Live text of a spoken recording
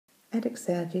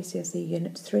Edexcel GCSE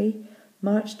Unit 3,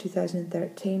 March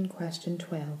 2013, Question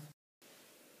 12.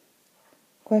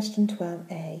 Question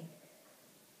 12a.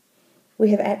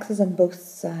 We have x's on both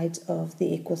sides of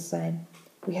the equal sign.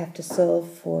 We have to solve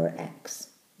for x.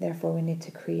 Therefore, we need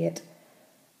to create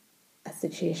a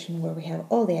situation where we have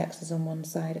all the x's on one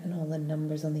side and all the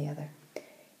numbers on the other.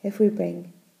 If we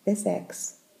bring this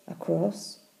x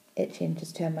across, it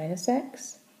changes to a minus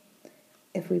x.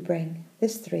 If we bring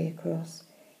this 3 across,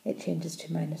 it changes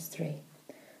to minus 3.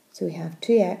 So we have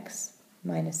 2x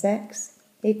minus x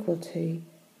equal to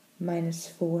minus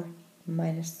 4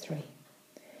 minus 3.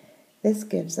 This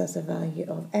gives us a value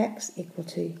of x equal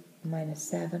to minus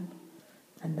 7,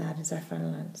 and that is our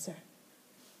final answer.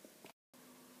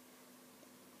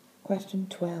 Question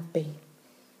 12b.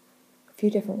 A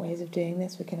few different ways of doing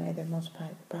this. We can either multiply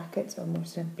the brackets or more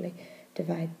simply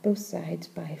divide both sides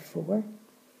by 4.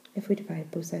 If we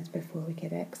divide both sides by 4, we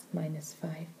get x minus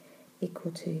 5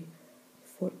 equal to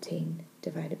 14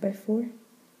 divided by 4,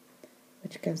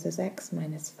 which gives us x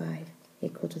minus 5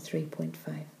 equal to 3.5.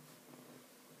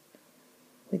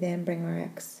 We then bring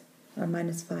our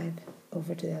minus 5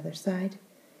 over to the other side,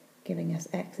 giving us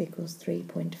x equals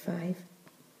 3.5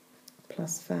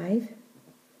 plus 5,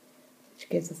 which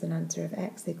gives us an answer of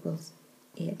x equals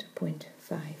 8.5.